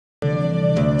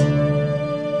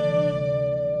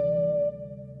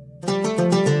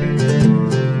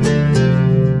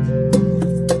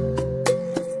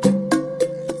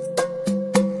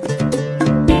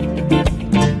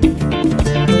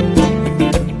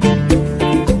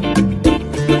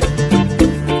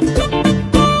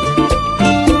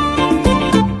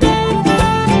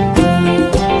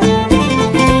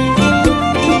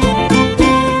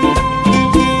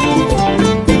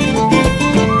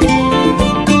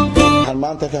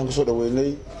maanta kan ku soo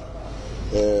dhaweynay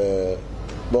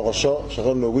boqosho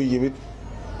shaqo noogu yimid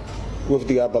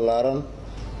wafdiga ballaaran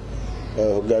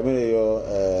hogaaminayo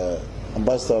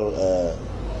ambassador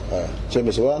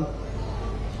James Swan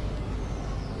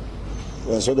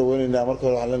waan soo dhaweynaynaa marka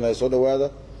hore waxaan leenahay soo dhawaada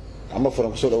ama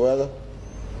furan ku soo dhawaada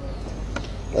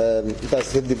intaas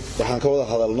kadib waxaan ka wada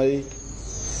hadalnay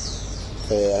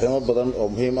arrimo badan oo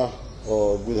muhiim ah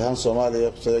oo guud ahaan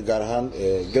Soomaaliya sida gaar ahaan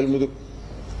Galmudug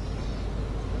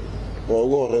oo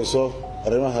ugu horeyso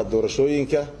arrimaha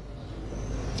doorashooyinka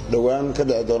dhawaan ka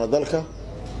dhici doona dalka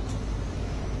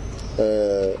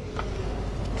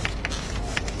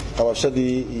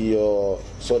qabashadii iyo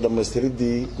soo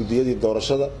dhameystiridii gudiyadii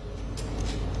doorashada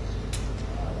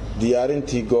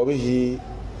diyaarintii goobihii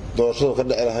doorashada ka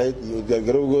dhici lahayd iyo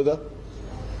diyaargarowgooda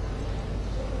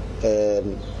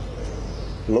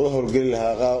loo howlgeli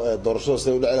lahaa doorashada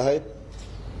sida u dhici lahayd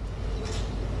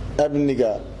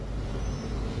amniga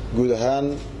guud ahaan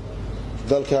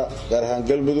dalka gaar ahaan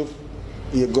Galmudug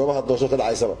iyo goobaha doorashada ka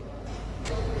dhacaysaba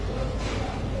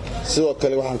sidoo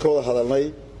kale waxaan ka wada hadalnay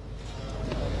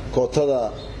kootada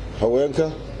haweenka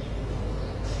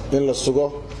in la sugo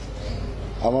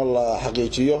ama la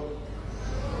xaqiijiyo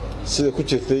sida ku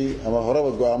jirtay ama horeba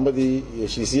go'aamadii iyo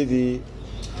heshiisyadii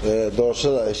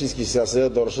doorashada heshiiskii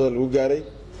siyaasadeed doorashada lagu gaaray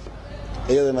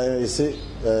iyadana inay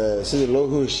sidii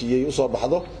loogu heshiiyay u soo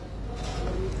baxdo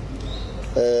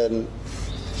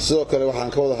sidoo kale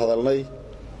waxaan ka wada hadalnay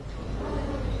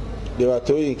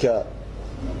dhibaatooyinka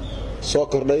soo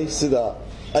kordhay sida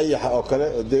ayaxa oo kale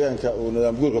oo deegaanka uu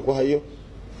nidaam guurka ku hayo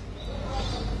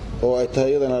oo ay tahay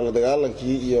iyadana la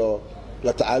dagaalankii iyo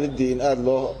la tacaalidii in aad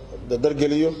loo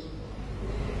dardargeliyo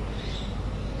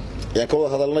ayaan ka wada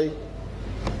hadalnay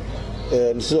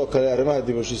sidoo kale arrimaha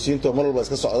dib u heshiisiinta mar walba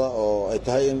iska socda oo ay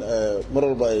tahay in mar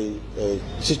walba ay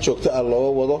si joogto ah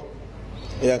loo wado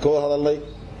ayaan ka wada hadalnay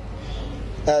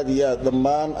aad iyo aad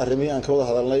dhammaan arrimihii aan ka wada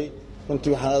hadalnay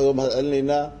runtii waxaan aad uga mahad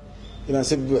celinaynaa inaan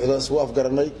si buuxda isku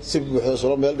afgaranay si buuxda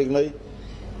isula meel dhignay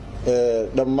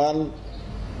dhammaan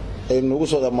ay nagu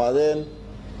soo dhammaadeen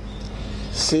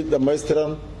si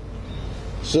dhammaystiran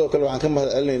sidoo kale waxaan ka mahad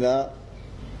celinaynaa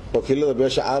wakiilada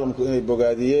beesha caalamku inay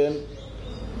bogaadiyeen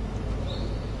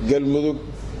Galmudug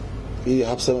iyo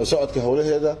habsami socodka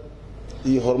howlaheeda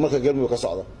iyo horumarka Galmudug ka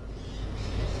socda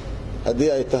haddii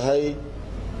ay tahay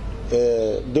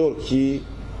doorkii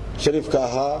shariifka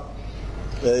ahaa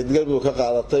ee Galmudug ka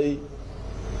qaadatay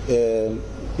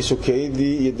isu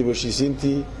keenidii iyo dib u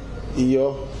heshiisiintii iyo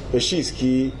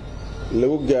heshiiskii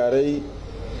lagu gaaray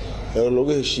ee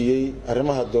looga heshiiyay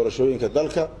arrimaha doorashooyinka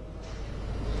dalka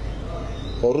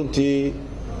oo runtii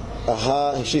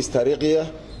ahaa heshiis taariikhi ah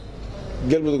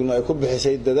Galmudugna ay ku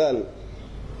bixisay dadaal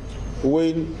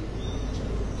weyn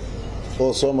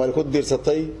oo Soomaali ku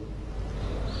diirsatay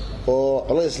oo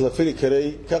culays la fili karay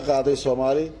ka qaaday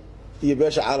Soomaali iyo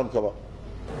beesha caalamkaba.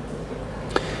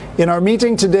 In our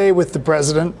meeting today with the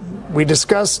President, we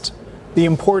discussed the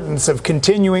importance of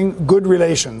continuing good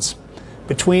relations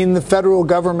between the federal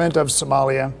government of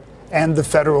Somalia and the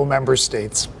federal member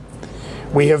states.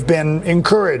 We have been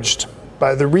encouraged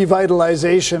by the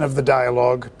revitalization of the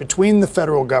dialogue between the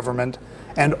federal government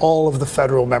and all of the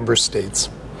federal member states.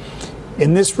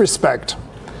 In this respect,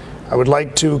 I would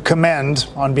like to commend,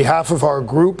 on behalf of our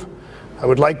group, I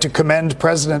would like to commend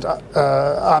President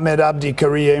Ahmed Abdi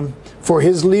Karie for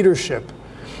his leadership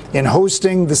in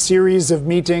hosting the series of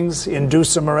meetings in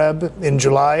Dhusamareb in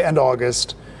July and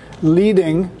August,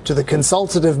 leading to the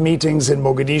consultative meetings in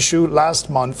Mogadishu last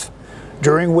month,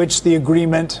 during which the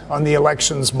agreement on the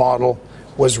elections model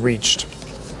was reached.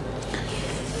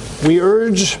 We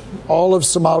urge all of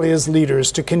Somalia's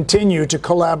leaders to continue to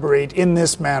collaborate in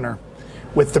this manner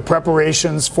with the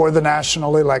preparations for the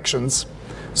national elections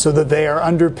so that they are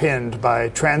underpinned by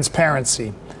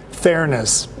transparency,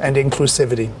 fairness, and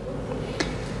inclusivity.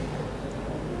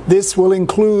 This will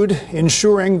include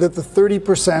ensuring that the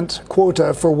 30%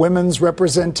 quota for women's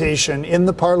representation in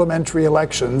the parliamentary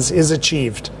elections is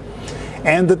achieved,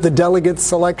 and that the delegate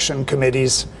selection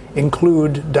committees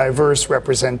include diverse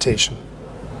representation.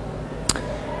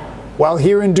 While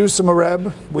here in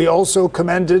Dhusamareb, we also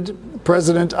commended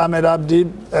President Ahmed Abdi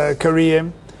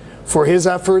Karie for his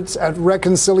efforts at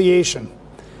reconciliation,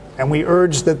 and we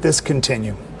urge that this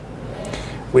continue.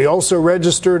 We also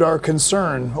registered our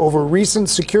concern over recent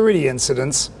security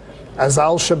incidents as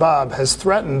Al-Shabaab has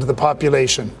threatened the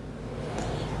population.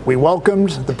 We welcomed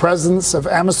the presence of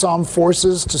AMISOM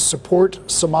forces to support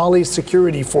Somali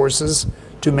security forces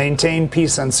to maintain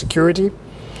peace and security.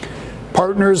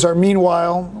 Partners are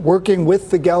meanwhile working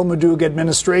with the Galmudug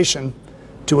administration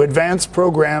to advance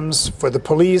programs for the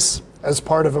police as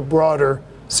part of a broader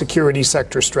security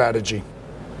sector strategy.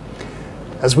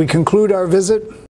 As we conclude our visit,